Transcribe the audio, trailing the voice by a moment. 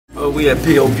we at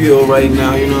P.O. right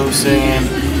now, you know what I'm saying?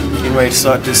 Getting ready to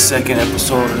start this second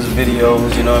episode of this video,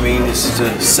 you know what I mean? This is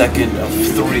the second of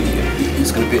 3.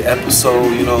 It's gonna be an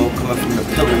episode, you know, coming from the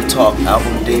Pillow Talk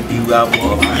album, debut album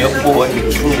of your boy,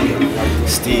 truly,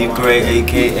 Steve Gray,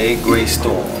 aka Gray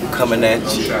Storm, coming at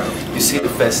you. You see the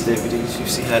festivities, you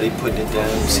see how they put it down,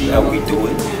 you see how we do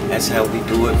it. That's how we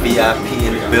do it. VIP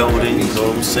in the building, you know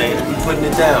what I'm saying? We putting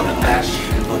it down.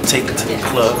 We're gonna take it to the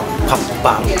club, pop a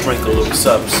bottle, drink a little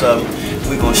something.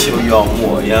 We're gonna show y'all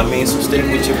more, you know what I mean? So stay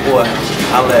with your boy,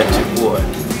 holla at your boy.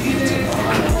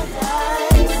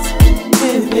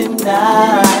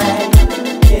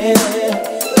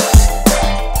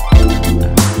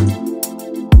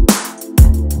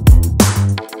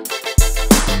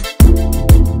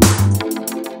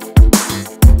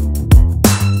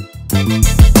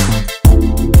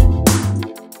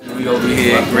 We over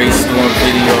here at Gray Storm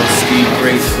Videos, Steve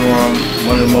Gray Storm,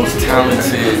 one of the most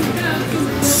talented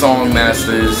song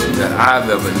masters that I've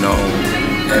ever known.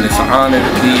 And it's an honor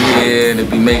to be here, to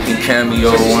be making cameo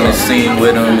on a scene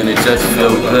with him, and it just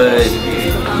feels good,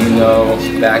 you know,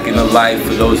 back in the life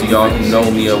for those of y'all who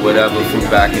know me or whatever from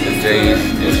back in the days.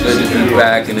 It's good to be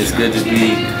back, and it's good to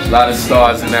be a lot of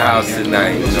stars in the house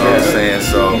tonight, you know what I'm saying?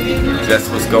 So that's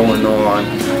what's going on,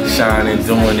 shining,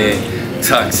 doing it.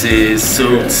 Tuxes,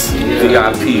 suits,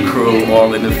 VIP crew,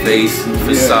 all in the face,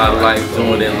 facade life,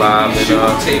 doing it live,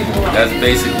 and that's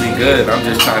basically good. I'm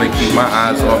just trying to keep my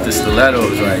eyes off the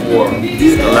stilettos right now.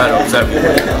 Stilettos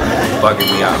everywhere,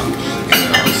 bugging me out. You know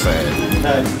what I'm saying?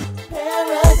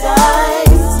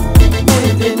 Paradise,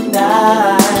 living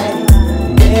night.